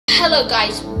Hello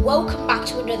guys, welcome back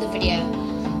to another video.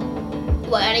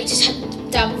 Well, I need to turn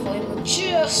down the volume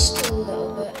just a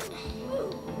little bit.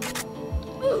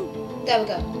 There we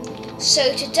go.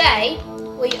 So today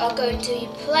we are going to be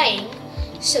playing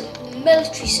some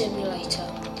military simulator.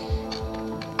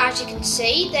 As you can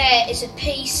see, there is a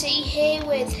PC here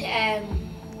with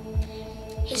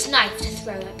his knife to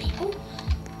throw at people.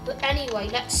 But anyway,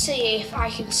 let's see if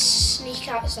I can sneak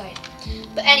outside.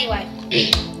 But anyway,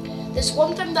 there's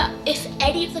one thing that if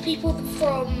any of the people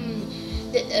from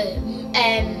the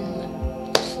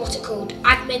what's it called,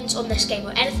 admins on this game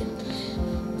or anything,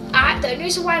 the only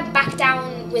reason why I'm back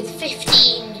down with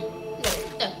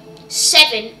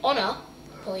 7 honor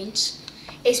points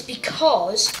is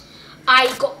because I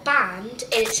got banned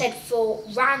and it said for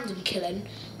random killing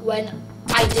when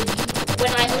I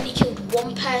only killed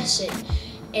one person,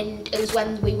 and it was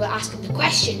when we were asking the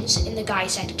questions and the guy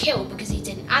said kill because he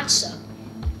didn't answer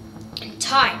in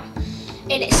time.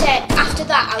 And it said after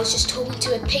that I was just talking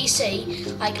to a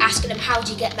PC, like asking him how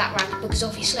do you get that rank, because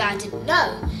obviously I didn't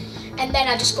know. And then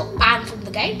I just got banned from the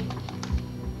game.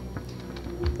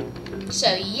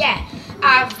 So yeah,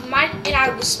 I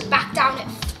was back down at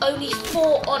only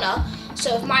 4 honor,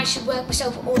 so I've managed to work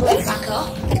myself all the way back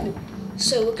up.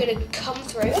 So we're gonna come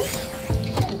through.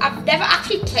 I've never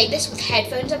actually played this with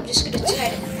headphones. I'm just gonna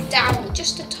turn it down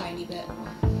just a tiny bit.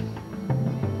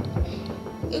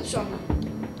 Oops, wrong one.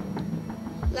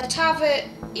 Let's have it.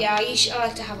 Yeah, I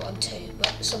like to have it on 2, but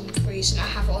for some reason I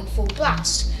have it on full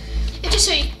blast. Just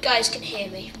so you guys can hear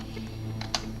me.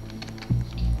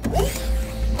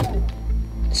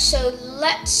 So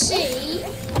let's see.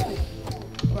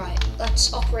 Right,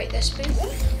 let's operate this booth.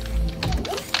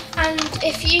 And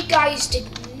if you guys did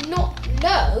not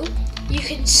know, you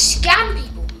can scan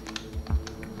people.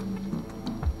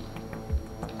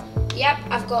 Yep,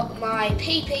 I've got my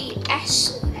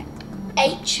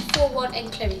PPSH41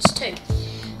 and clearance 2.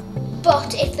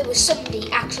 But if there was somebody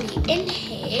actually in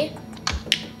here,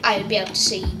 I would be able to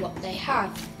see what they had.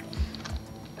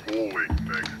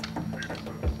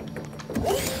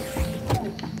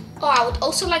 Oh, I would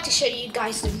also like to show you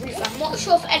guys the roof. I'm not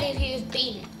sure if any of you have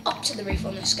been up to the roof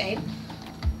on this game,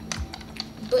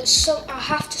 but I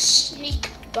have to sneak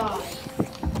by.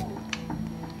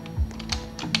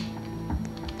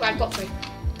 Right, I've got through.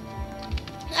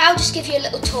 I'll just give you a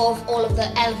little tour of all of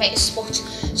the elevator spots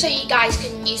so you guys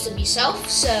can use them yourself.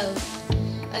 So,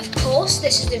 of course,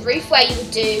 this is the roof where you would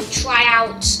do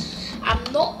tryouts. I'm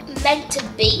not meant to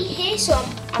be here, so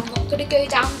I'm not going to go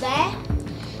down there.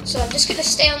 So I'm just going to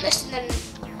stay on this, and then,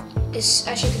 as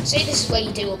you can see, this is where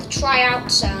you do all the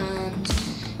tryouts, and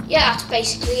yeah, that's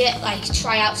basically it, like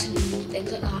tryouts and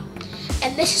things like that.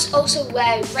 And this is also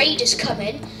where raiders come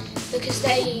in, because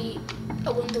I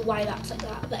wonder why that's like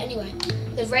that, but anyway,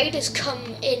 the raiders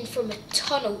come in from a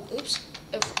tunnel,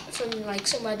 from like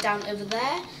somewhere down over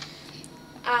there,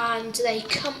 and they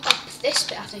come up this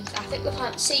bit, I think we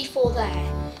plant C4 there,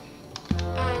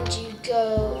 and you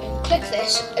go and click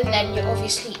this, and then you're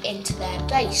obviously into their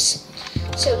base.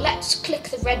 So let's click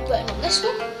the red button on this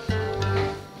one.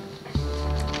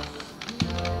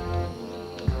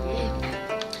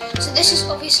 So this is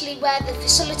obviously where the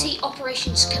Facility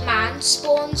Operations Command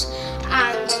spawns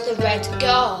and the Red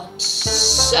Guards.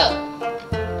 So,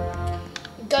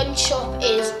 gun shop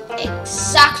is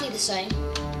exactly the same.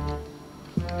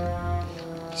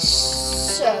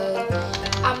 So,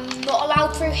 I'm not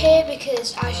allowed through here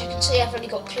because, as you can see, I've only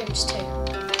got clearance 2.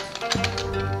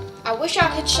 I wish I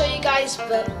could show you guys,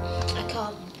 but I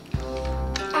can't.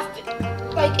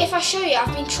 If I show you,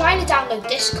 I've been trying to download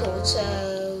Discord,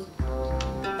 so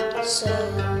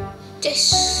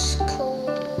Discord,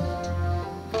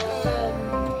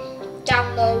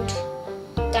 download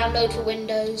for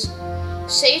Windows.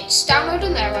 See, it's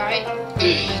downloading there, right?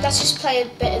 Let's just play a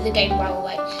bit of the game while we're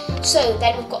away. So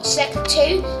then we've got Sector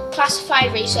 2,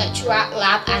 Classified Research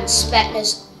Lab, and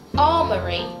Spetner's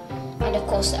Armory, and of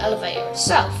course the elevator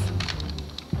itself.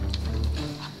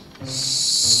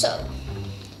 So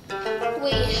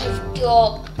we have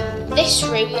got this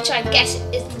room, which I guess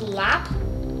is the lab.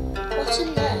 What's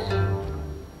in there?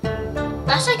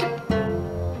 That's like a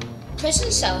prison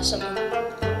cell or something.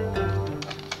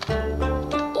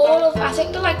 I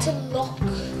think they like to lock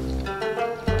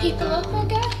people up, I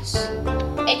guess.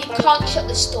 And you can't shut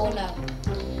this door now.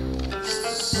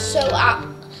 So I've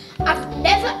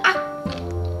never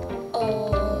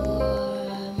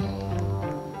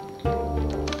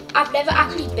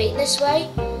actually been this way.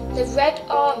 The Red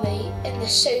Army in the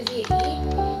Soviet Union.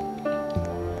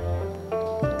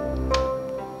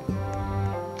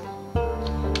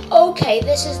 Okay,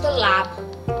 this is the lab.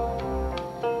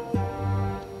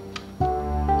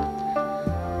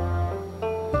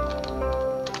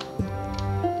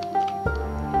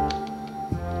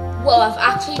 Well, I've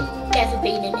actually never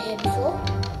been in here before.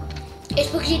 It's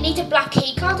because you need a black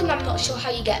key card and I'm not sure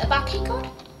how you get a black key card.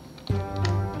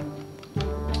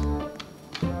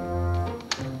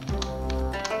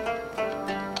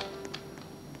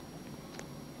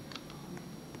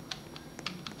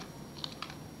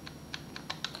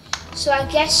 So I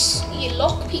guess you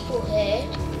lock people here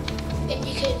and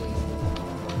you can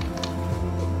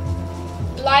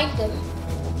blind them,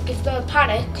 give them a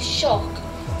panic, shock,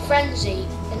 frenzy,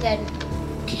 and then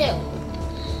kill.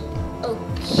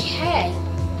 Okay.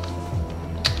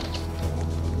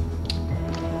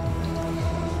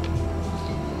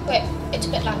 Wait, it's a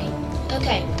bit laggy.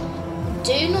 Okay.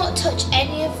 Do not touch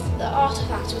any of the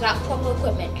artifacts without proper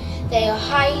equipment. They are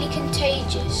highly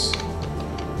contagious.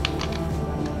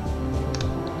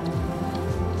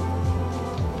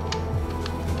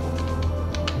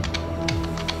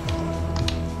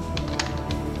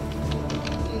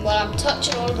 Well, I'm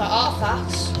touching all of the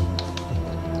artifacts.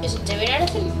 Is it doing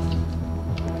anything?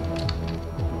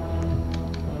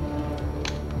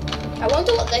 I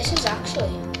wonder what this is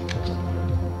actually.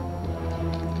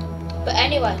 But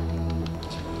anyway,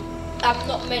 I'm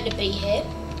not meant to be here,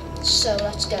 so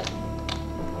let's go.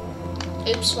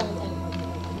 Oops, wrong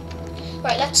thing.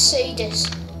 Right, let's see this.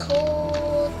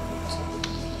 Called...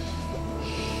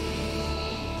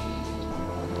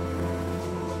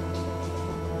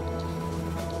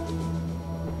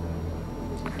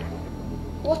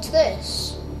 What's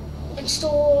this?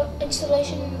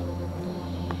 Installation.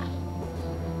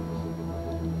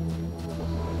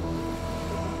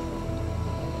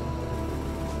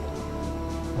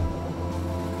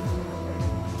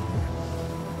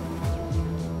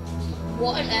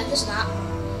 What on earth is that?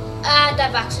 And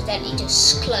I've accidentally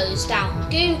just closed down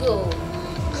Google.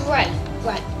 Great,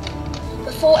 right.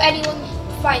 Before anyone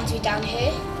finds me down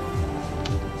here,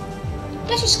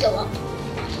 let's just go up.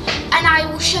 And I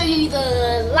will show you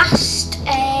the last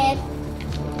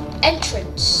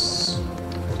entrance.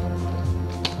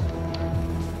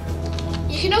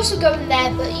 You can also go in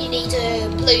there, but you need a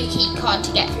blue key card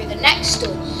to get through the next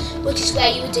door, which is where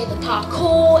you would do the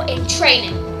parkour in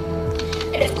training.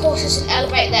 And of course there's an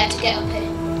elevator there to get up here.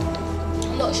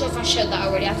 I'm not sure if I showed that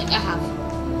already, I think I have.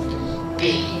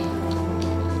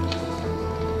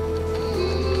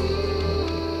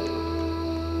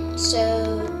 So,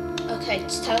 okay,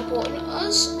 it's teleporting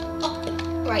us up.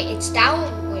 Right, it's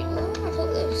down. Wait, no, I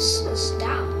thought this was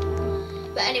down.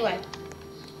 But anyway,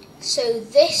 so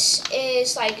this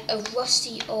is like a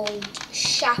rusty old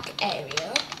shack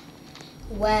area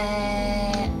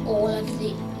where all of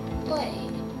the... Wait.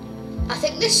 I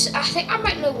think I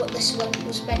might know what this one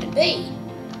was meant to be.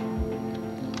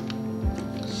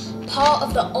 Part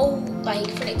of the old, like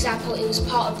for example, it was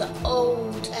part of the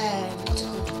old, what's it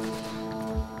called?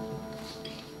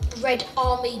 Red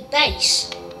Army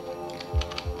base.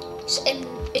 So, and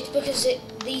it's because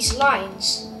these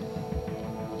lines.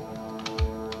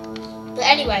 But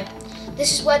anyway,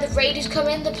 this is where the raiders come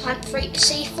in, the plant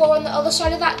C4 on the other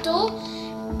side of that door.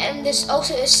 And there's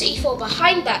also a C4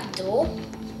 behind that door.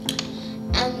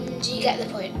 And you get the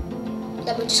point.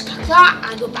 Then we just click that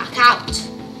and we're back out.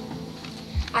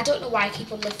 I don't know why I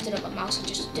keep on lifting up my mouse and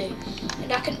just do.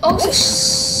 And I can also,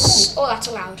 oh that's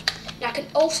allowed. And I can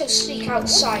also sneak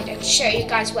outside and show you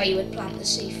guys where you would plant the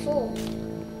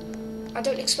C4. I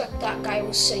don't expect that guy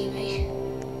will see me.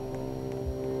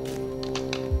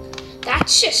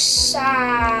 That's just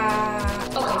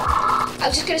sad. Okay, I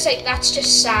was just gonna say that's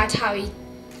just sad how he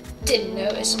didn't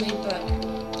notice me, but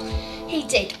he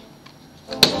did.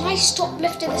 Why stop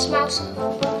lifting this mouse?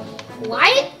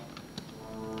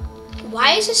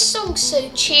 Why is this song so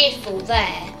cheerful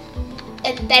there?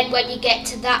 And then when you get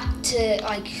to that, to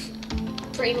like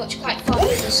pretty much quite far in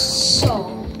the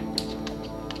song,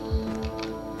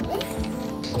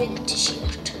 print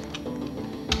shield.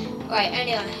 Right,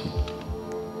 anyway.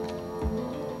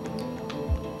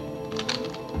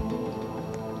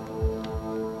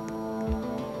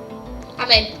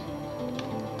 I'm in.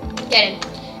 Get him.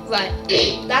 Right,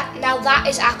 that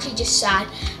is actually just sad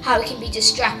how it can be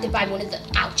distracted by one of the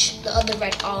other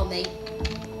Red Army.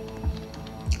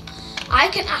 I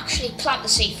can actually plant the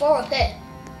C4 up here.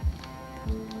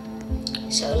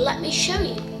 So let me show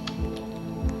you.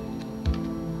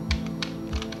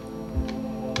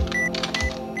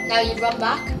 Now you run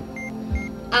back.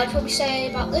 I would probably say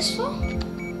about this far.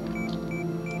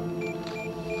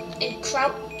 In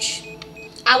crouch.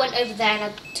 I went over there and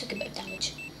I took a bit of damage.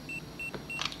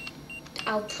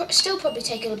 I'll still probably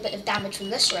take a bit of damage from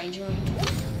this range.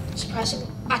 Surprisingly,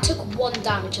 I took 1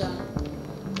 damage there.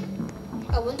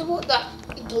 I wonder what that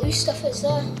blue stuff is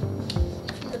there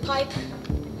from the pipe.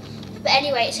 But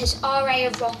anyway, it says array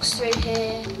of rocks through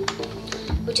here,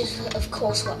 which is of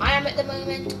course what I am at the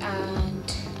moment, and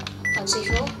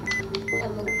C4.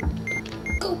 And we'll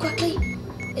go quickly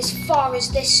as far as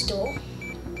this door.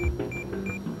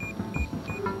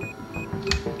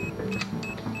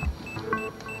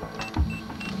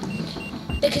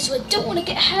 Because we don't want to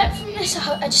get hurt from this.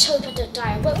 I just hope I don't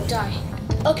die. I won't die.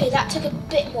 Okay, that took a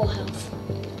bit more health.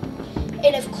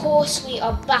 And of course we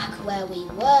are back where we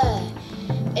were.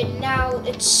 And now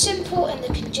it's simple and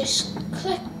they can just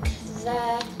click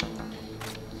there.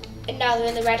 And now they're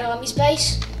in the Red Army's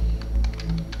base.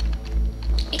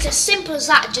 It's as simple as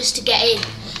that just to get in.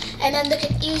 And then they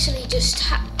can easily just,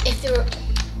 if there are...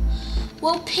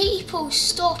 Will people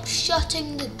stop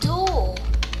shutting the door?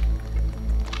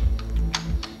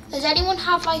 Does anyone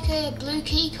have like a blue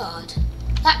key card?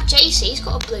 That JC's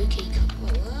got a blue key card.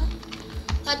 What?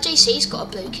 That JC's got a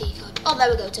blue key card. Oh,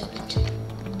 there we go, it's opened.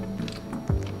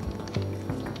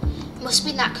 Must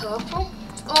be that corporal.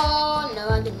 Oh no,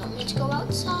 I did not mean to go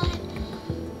outside.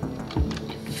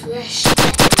 Fresh.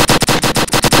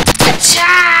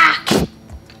 Attack!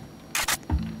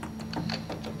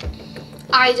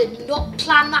 I did not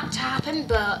plan that to happen,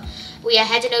 but we are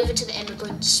heading over to the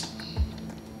immigrants.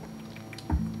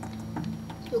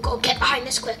 We've got to get behind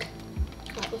this quick.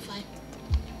 Right, we're fine.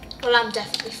 Well, I'm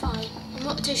definitely fine. I'm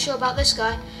not too sure about this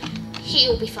guy.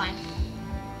 He'll be fine.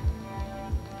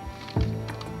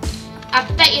 I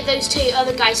bet you those two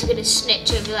other guys are going to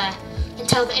snitch over there and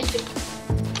tell the infant.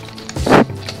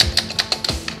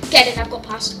 Get in, I've got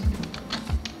past.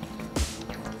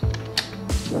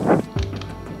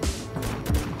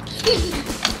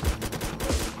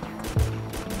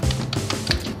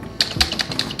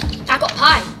 I got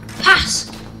pie. Pass.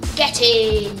 Get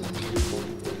in.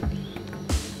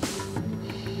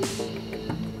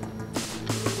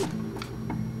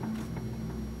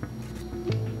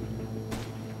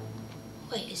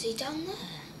 Wait, is he down there?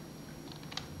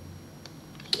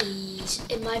 He's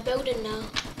in my building now.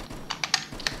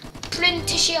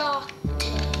 Printiciate.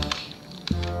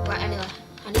 Right, anyway,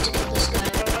 I need to kill this guy.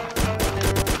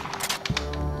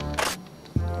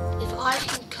 If I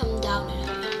can come down in here.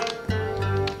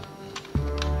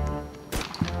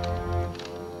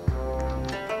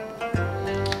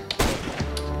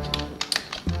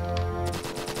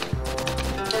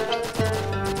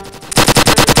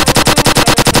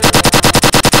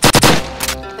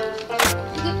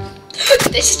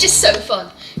 This is just so fun.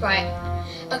 Right.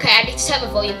 Okay, I need to turn my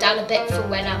volume down a bit for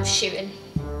when I'm shooting.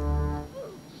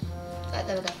 Right,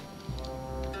 there we go.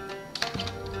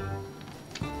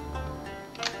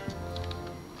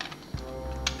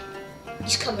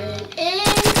 He's coming in.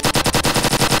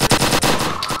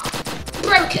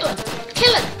 Bro, kill him.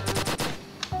 Kill him.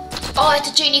 Oh, it's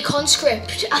a junior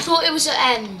conscript. I thought it was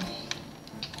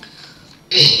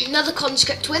another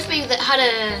conscript with me that had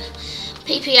a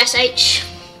PPSH.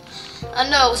 I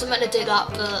know I wasn't meant to do that,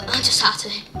 but I just had to.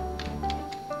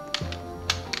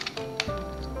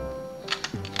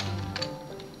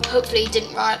 Hopefully he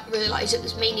didn't realise it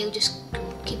was me and he'll just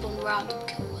keep on random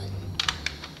killing.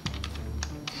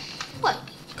 Wait,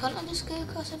 can't I just go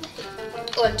across over here?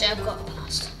 Oh, and I've got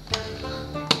past.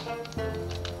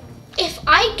 If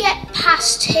I get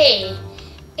past here,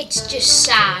 it's just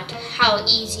sad how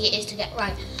easy it is to get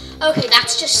right. Okay,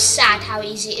 that's just sad how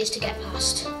easy it is to get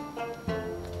past.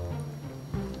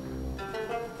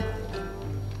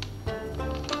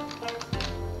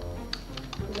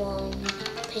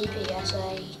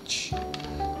 PPSH.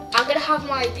 I'm gonna have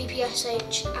my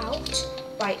PPSH out.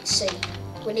 Right, see,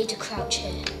 we need to crouch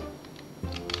here.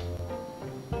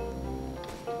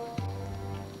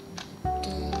 Dun,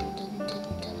 dun,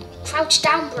 dun, dun. Crouch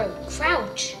down, bro.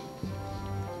 Crouch.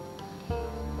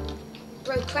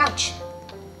 Bro, crouch.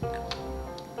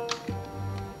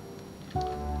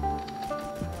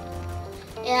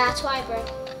 Yeah, that's why, bro.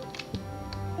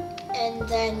 And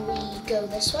then we go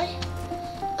this way.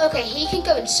 Okay, he can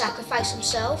go and sacrifice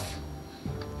himself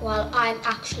while I'm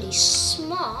actually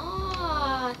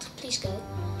smart. Please go.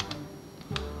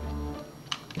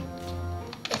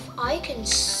 If I can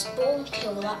spawn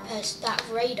kill that person, that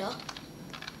raider,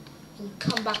 and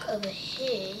come back over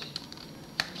here,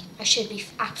 I should be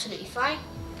absolutely fine.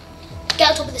 Get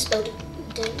on top of this building.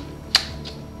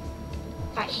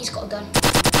 Right, he's got a gun.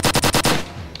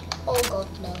 Oh god,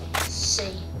 no.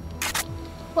 See.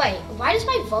 Wait, why does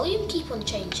my volume keep on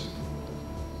changing?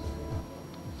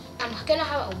 I'm gonna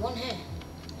have it on one here.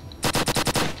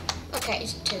 Okay,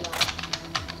 it's too loud.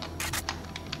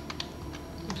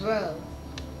 Bro,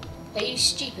 are you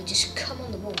stupid? Just come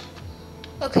on the wall.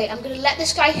 Okay, I'm gonna let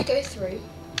this guy go through.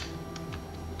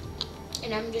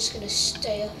 And I'm just gonna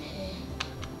stay up here.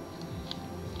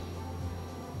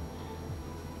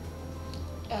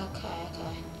 Okay.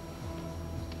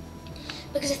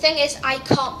 Because the thing is, I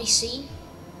can't be seen.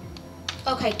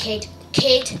 Okay, kid,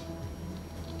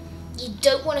 you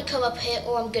don't want to come up here,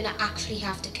 or I'm gonna actually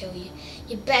have to kill you.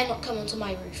 You better not come onto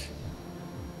my roof.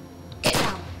 Get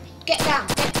down. Get down.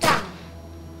 Get down.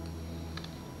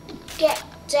 Get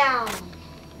down.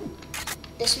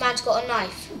 This man's got a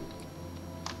knife.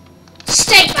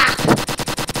 Stay back!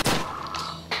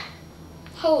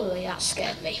 Holy, that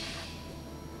scared me.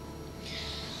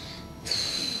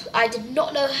 I did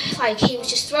not know, like, he was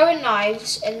just throwing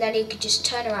knives and then he could just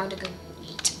turn around and go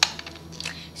eat.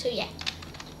 So yeah.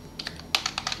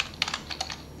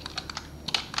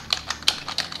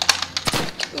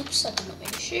 Oops, I did not mean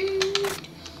to shoot.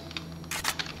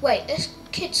 Wait, this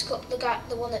kid's got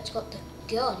the one that's got the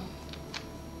gun.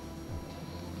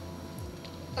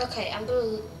 Okay, I'm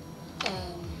gonna,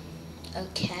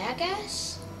 okay, I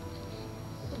guess.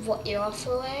 What you're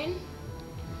offering.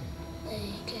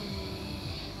 Okay.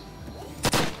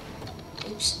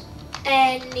 Oops.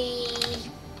 Any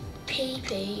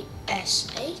PPSH?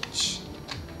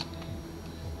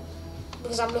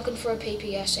 Because I'm looking for a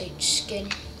PPSH skin.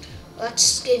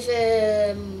 Let's give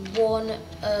him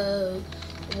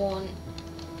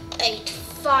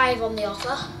 10185 on the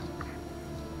offer.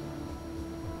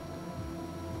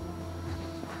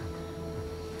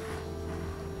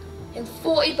 And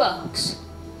 $40.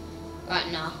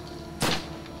 Right now.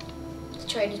 The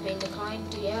trade has been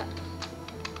declined yet.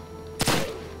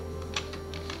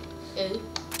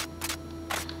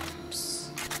 Oops.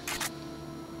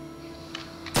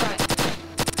 Right.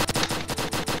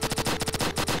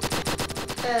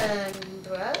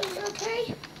 Bro,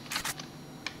 okay?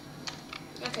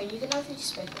 Okay, you can have your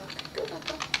space back. Go back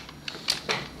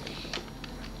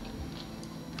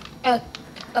up.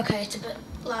 Okay, it's a bit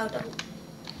loud.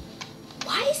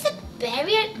 Why is there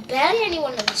barely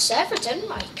anyone on the server? It's only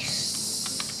like,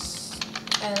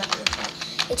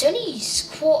 it's only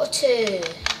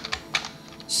 6:45.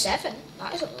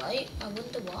 That isn't late. I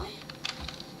wonder why.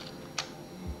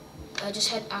 I just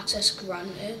had access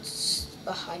granted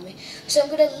behind me. So I'm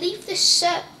going to leave this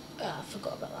server. Oh, I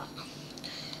forgot about that.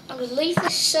 I'm going to leave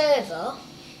this server.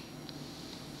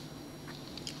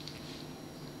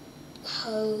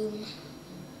 Home.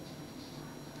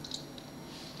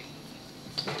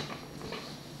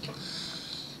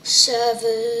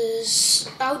 Servers.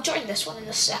 I'll join this one in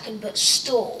a second, but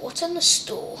store. What's in the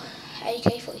store?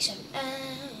 AK-47.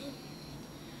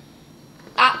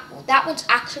 That one's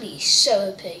actually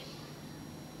so OP.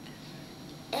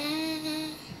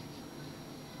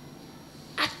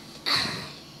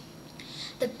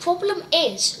 The problem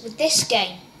is with this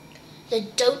game, they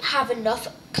don't have enough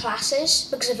classes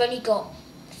because I've only got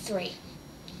 3.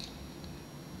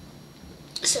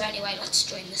 So anyway, let's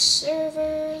join the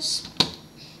servers.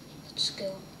 Let's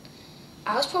go.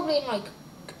 I was probably in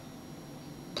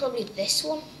probably this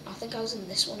one. I think I was in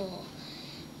this one, or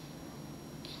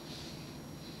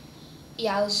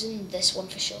yeah, I was in this one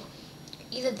for sure.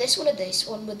 Either this one or this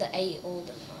one with the 8 or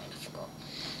the 9, I forgot.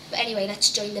 But anyway, let's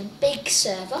join the big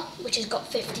server, which has got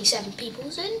 57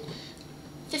 peoples in.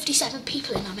 57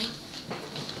 people in, I mean.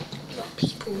 Not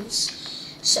peoples.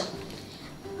 So,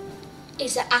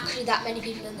 is there actually that many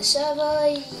people in the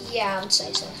server? Yeah, I would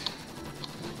say so.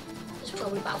 There's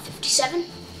probably about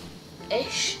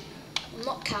 57-ish. I'm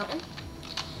not counting.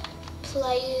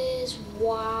 Players,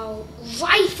 wow.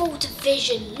 Rifle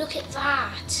division, look at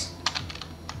that.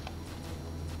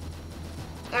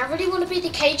 I really want to be the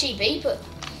KGB, but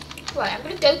right, I'm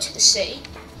going to go to the city.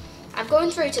 I'm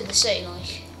going through to the city,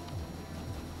 like.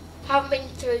 Haven't been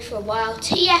through for a while.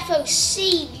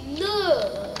 TFOC,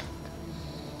 look.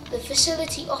 The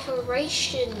facility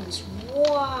operations,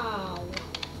 wow.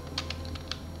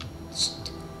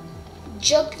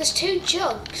 There's 2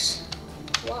 jugs.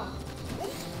 Wow.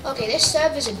 Okay, this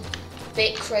server's a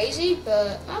bit crazy,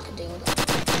 but I can deal with it.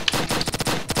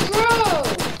 Bro!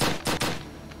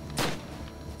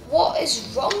 What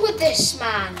is wrong with this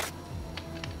man?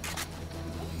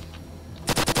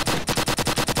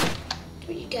 What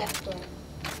do you get, bro?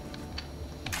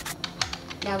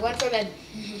 Now run from him.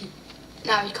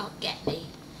 Now he can't get me.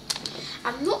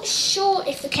 I'm not sure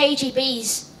if the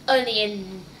KGB's only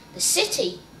in the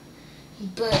city,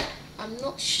 but I'm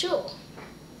not sure.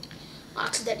 I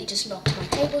accidentally just knocked my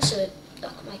table, so it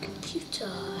knocked my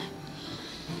computer.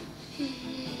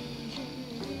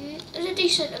 There's a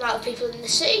decent amount of people in the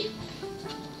city.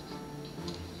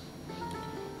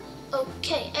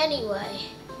 Okay, anyway.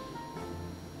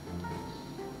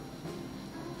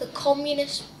 The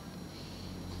communist...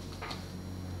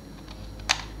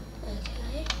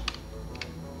 Okay.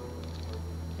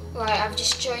 Right, I've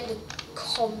just joined the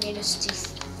communist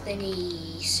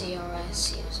thingy,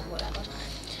 CRS, or whatever.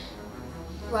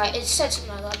 Right, it said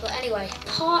something like that, but anyway,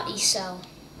 party cell.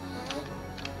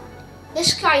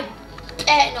 This guy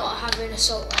better not have an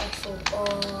assault rifle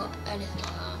or anything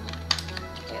like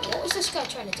that. Wait, what was this guy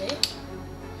trying to do?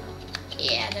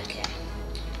 Yeah, I don't care.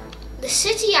 The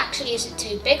city actually isn't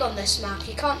too big on this map.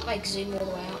 You can't like zoom all the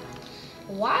way out.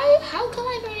 Why? How can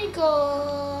I really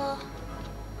go?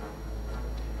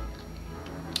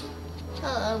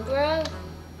 Hello, bro.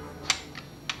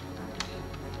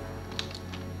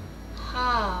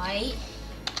 Hi.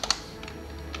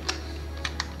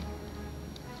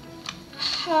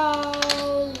 How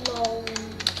long?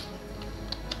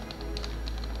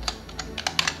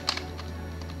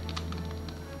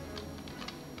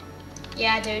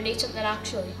 Yeah, I do need something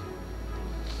actually.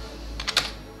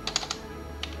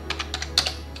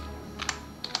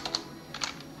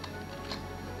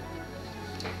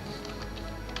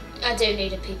 I do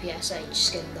need a PPSH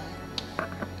skin though.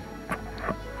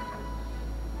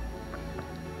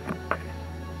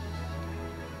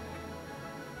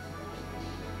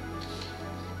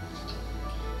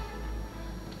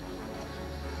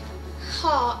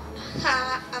 Ha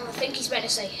ha, and I think he's meant to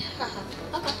say ha ha.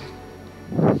 Okay.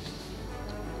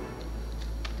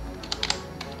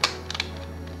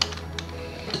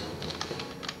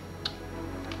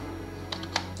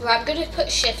 Right, I'm gonna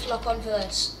put shift lock on for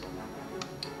this.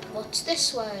 What's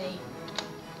this way?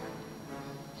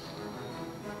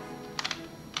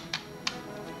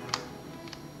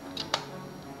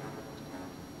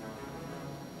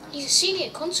 He's a senior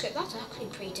conscript, that's actually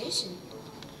pretty decent.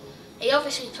 He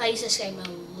obviously plays this game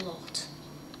a lot.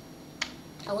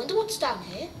 I wonder what's down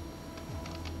here.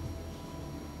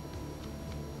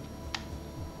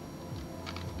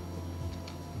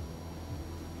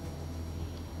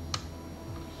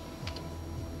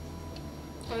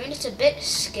 I mean, it's a bit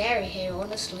scary here,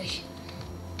 honestly.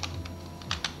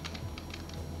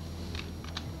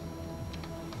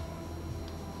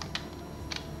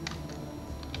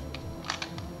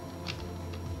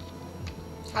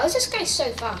 How is this guy so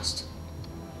fast?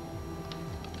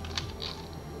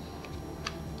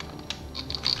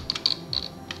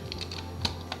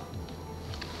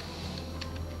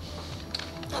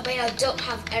 I mean, I don't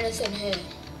have anything here.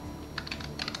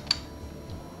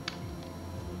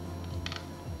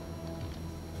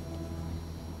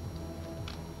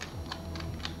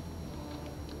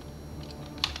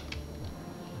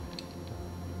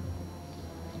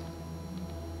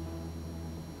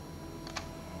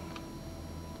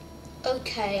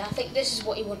 Okay, I think this is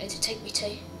what he wanted to take me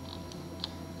to.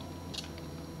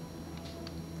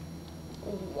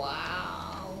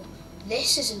 Wow,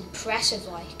 this is impressive,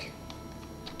 like.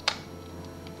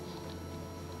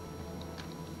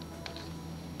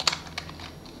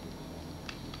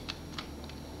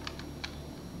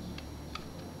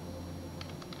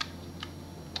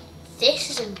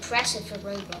 This is impressive for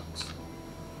Roblox.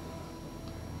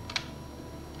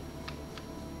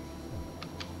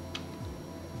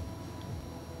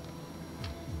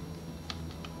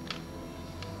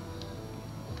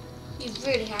 You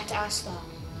really had to ask that.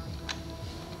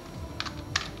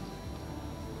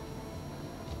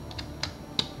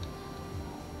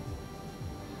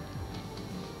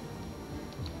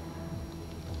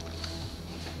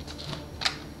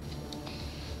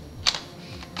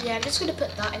 Yeah, I'm just going to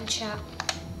put that in chat.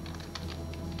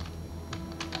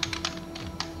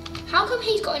 How come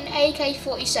he's got an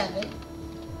AK-47?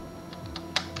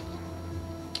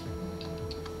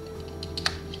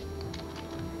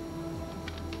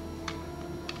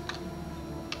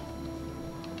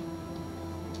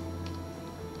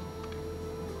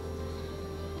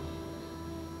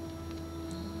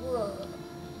 Whoa.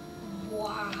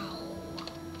 Wow.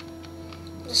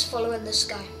 Just following this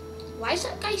guy. Why is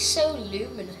that guy so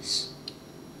luminous?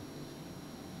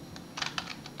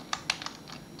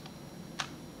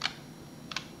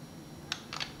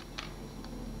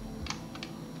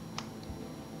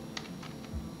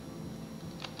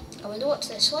 I wonder what's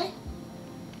this way.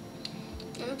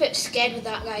 I'm a bit scared with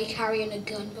that guy carrying a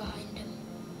gun behind him.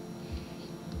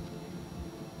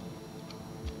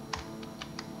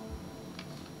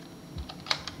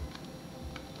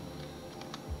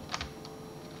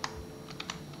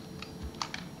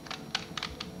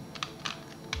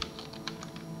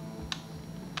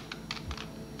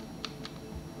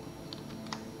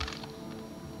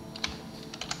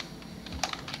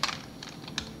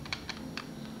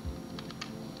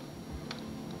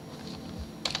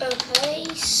 Okay,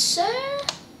 so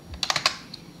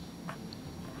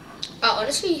I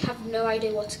honestly have no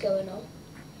idea what's going on.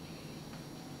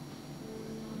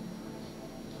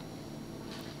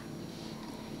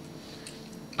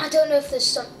 I don't know if there's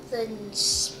something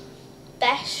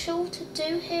special to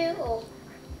do here, or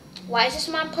why is this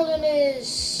man pulling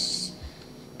his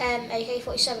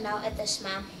AK-47 out at this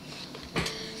man?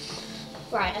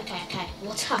 Right, okay,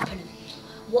 what's happening?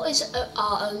 What is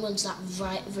our own ones that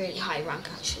really high rank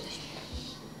actually?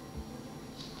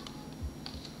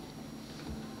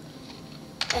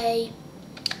 A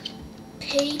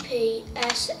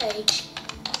PPSH.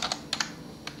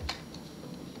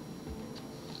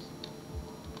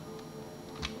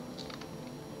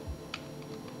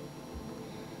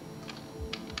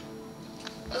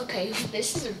 Okay,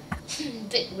 this is a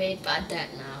bit weird, but I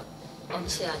don't know.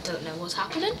 Honestly, I don't know what's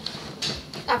happening.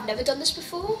 I've never done this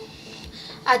before.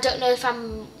 I don't know if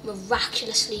I'm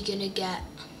miraculously gonna get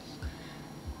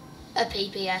a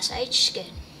PPSH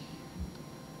skin.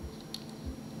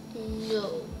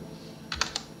 No.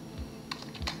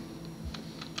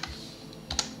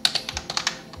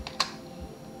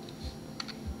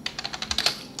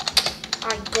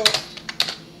 I got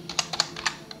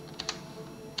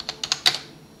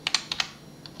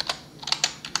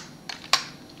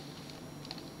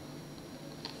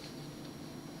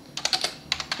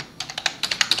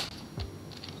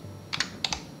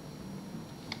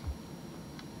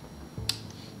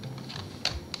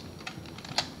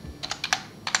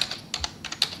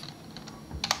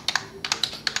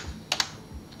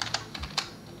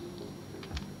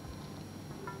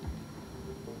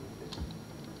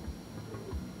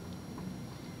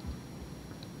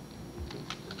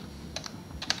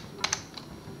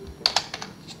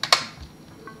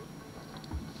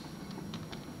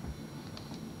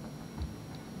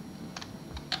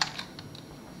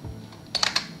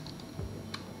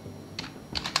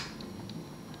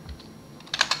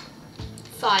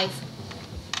five.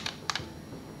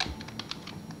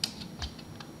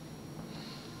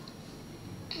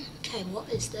 Okay, what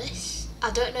is this?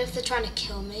 I don't know if they're trying to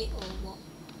kill me or what.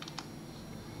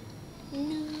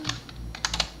 No.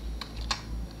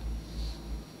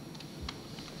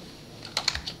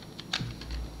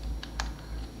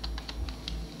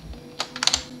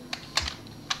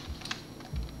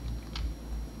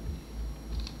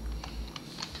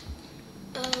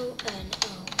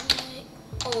 O-N-O-Y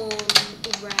on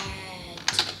red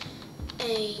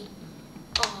A-R-M-Y.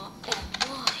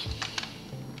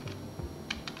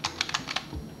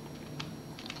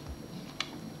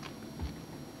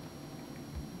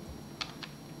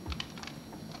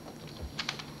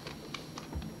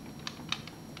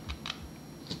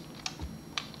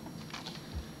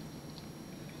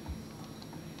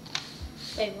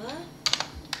 Wait, what?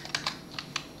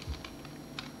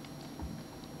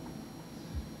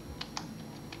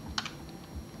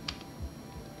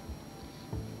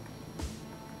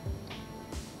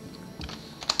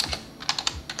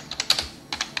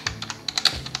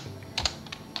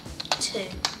 Two.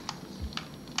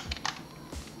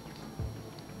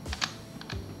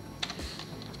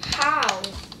 How?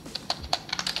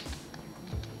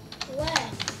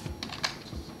 When?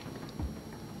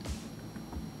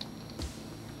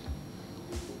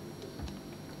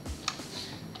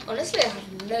 Honestly, I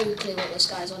have no clue what this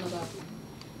guy's on about.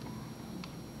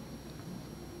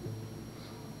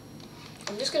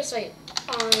 I'm just gonna say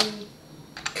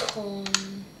icon.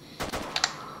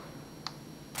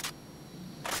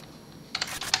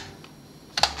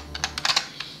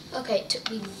 Okay, it took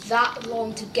me that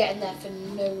long to get in there for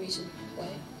no reason. Wait.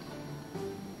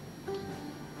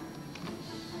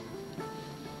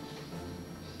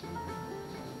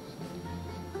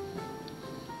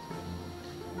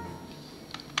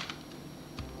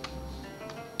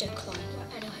 Decline.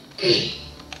 Right, anyway.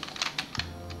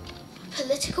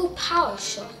 Political power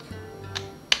shop.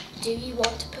 Do you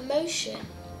want a promotion?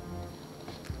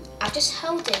 I've just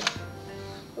held it.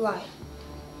 Right.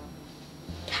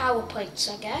 PowerPoints,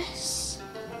 I guess.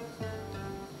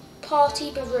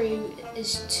 Party Baru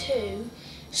is 2,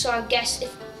 so I guess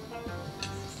if...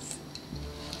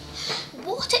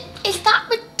 What is that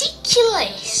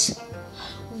ridiculous?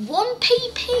 1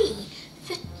 PP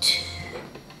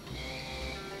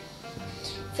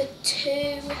for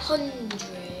 200.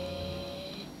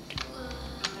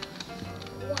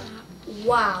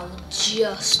 Wow,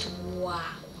 just wow.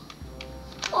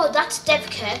 Oh, that's Dev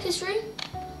Kirker's room.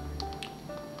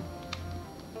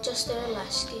 Justin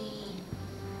Oleski.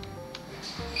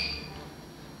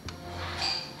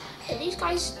 Are these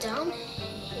guys down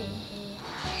here?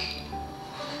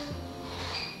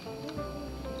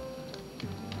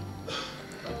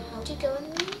 How do you go in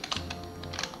these?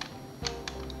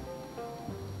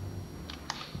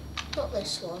 Not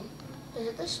this one. Is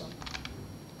it this one?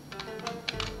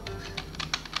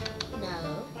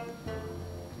 No.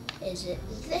 Is it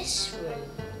this room?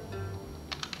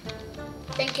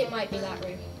 think it might be that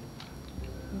room.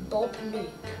 Bob Noob.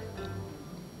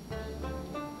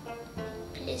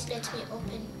 Please let me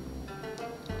open.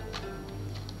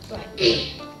 Right.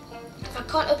 If I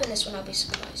can't open this one, I'll be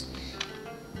surprised.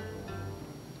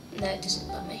 No, it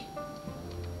doesn't let me.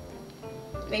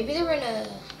 Maybe they're in a...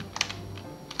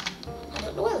 I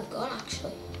don't know where they've gone,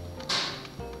 actually.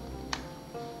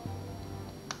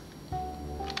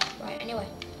 Right, anyway.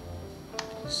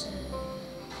 So...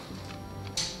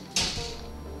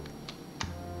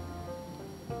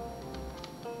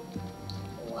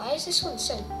 Why is this one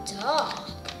so dark?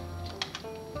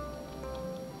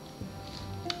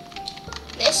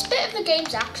 This bit of the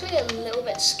game's actually a little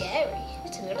bit scary,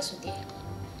 to be honest with you.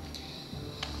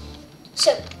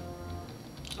 So,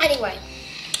 anyway,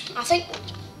 I think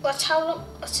let's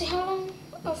see how long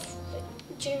of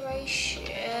duration.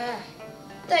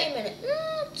 30 minutes.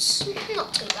 It's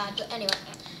not too bad, but anyway.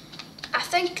 I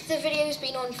think the video's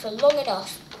been on for long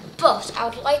enough, but I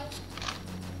would like...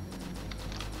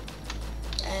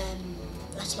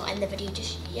 let's not end the video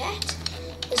just yet.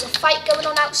 There's a fight going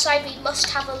on outside, we must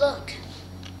have a look.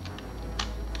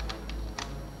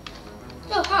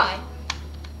 Oh, hi.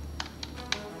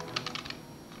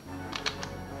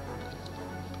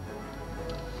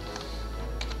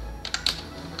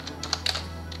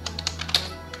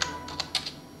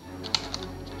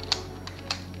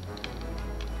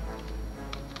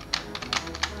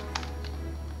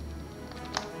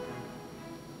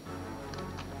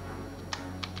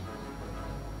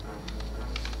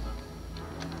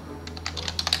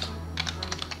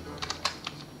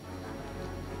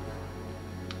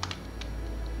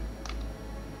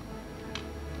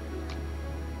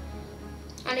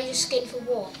 I need a skin for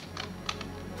what?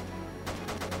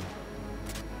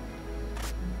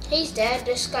 He's dead.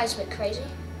 This guy's a bit crazy.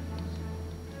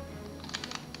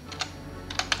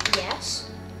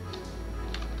 Yes.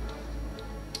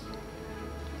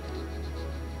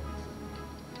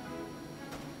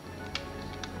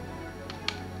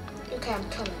 Okay, I'm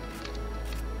coming.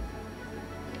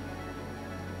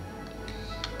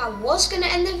 I was gonna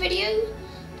end the video,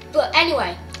 but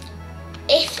anyway.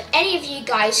 If any of you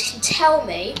guys can tell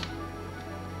me,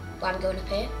 why I'm going up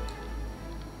here,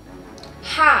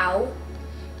 how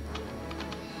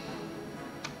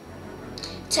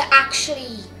to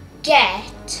actually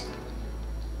get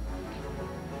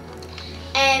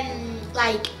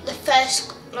like the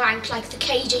first rank, like the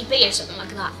KGB or something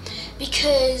like that,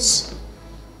 because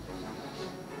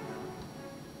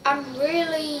I'm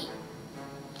really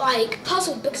like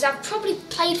puzzled because I've probably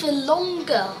played for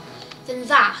longer than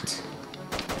that.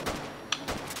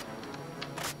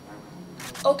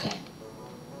 Okay.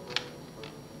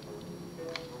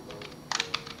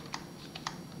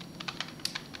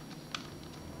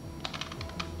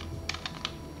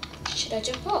 Should I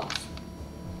jump off?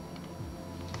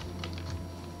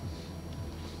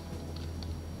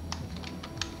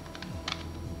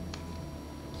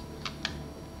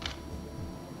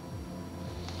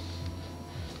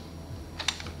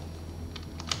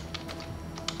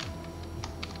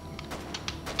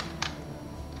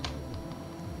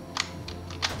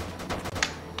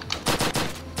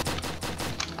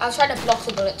 I was trying to block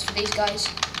the bullets for these guys.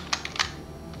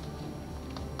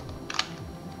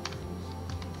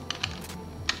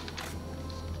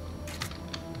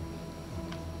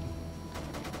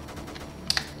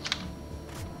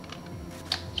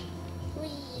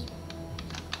 Whee.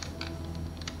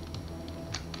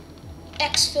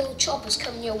 Exfil choppers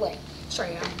coming your way.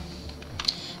 Sorry, guys.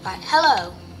 Right,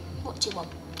 hello. What do you want?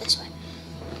 This way.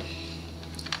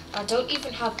 I don't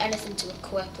even have anything to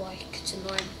equip, like, it's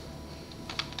annoying.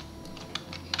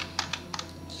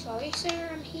 Sorry, sir,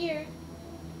 I'm here.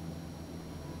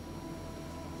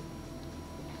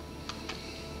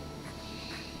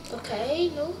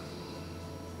 Okay, no.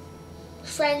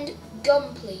 Friend,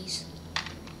 gum, please.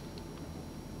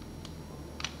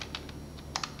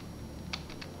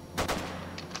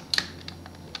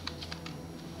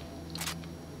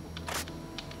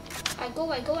 I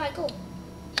go.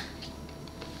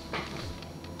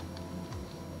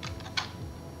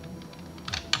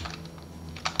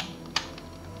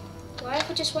 Why if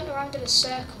I just went around in a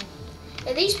circle?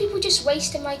 Are these people just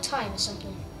wasting my time or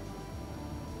something?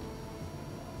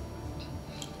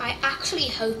 I actually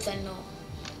hope they're not.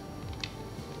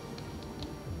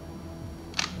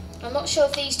 I'm not sure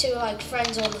if these two are like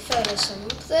friends on the phone or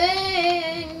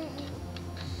something.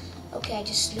 Okay, I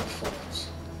just look forwards.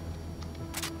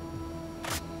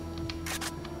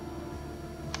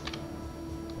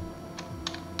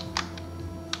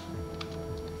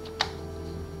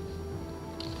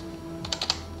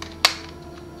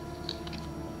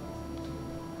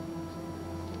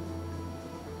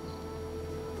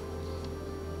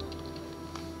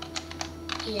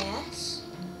 Yes.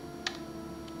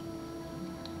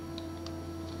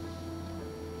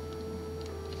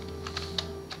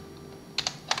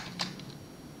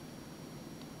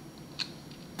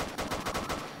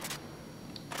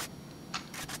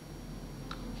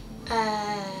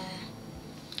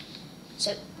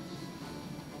 So,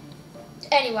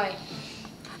 anyway,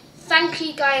 thank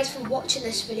you guys for watching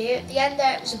this video. At the end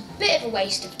there, it was a bit of a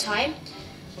waste of time,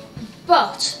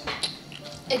 but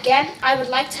again, I would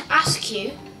like to ask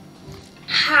you,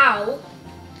 how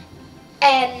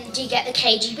do you get the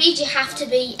KGB? Do you have to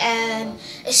be a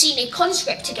senior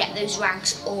conscript to get those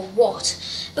ranks, or what?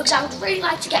 Because I would really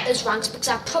like to get those ranks, because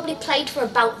I've probably played for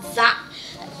about that.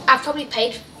 I've probably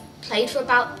played for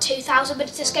about 2,000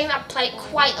 minutes this game. I've played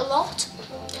quite a lot.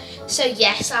 So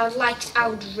yes, I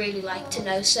would really like to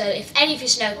know. So if any of you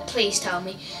know, please tell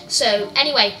me. So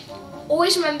anyway,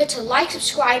 always remember to like,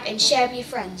 subscribe, and share with your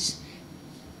friends.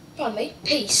 Pardon me.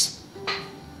 Peace.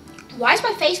 Why is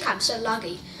my face cam so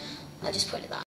laggy? I just put it that.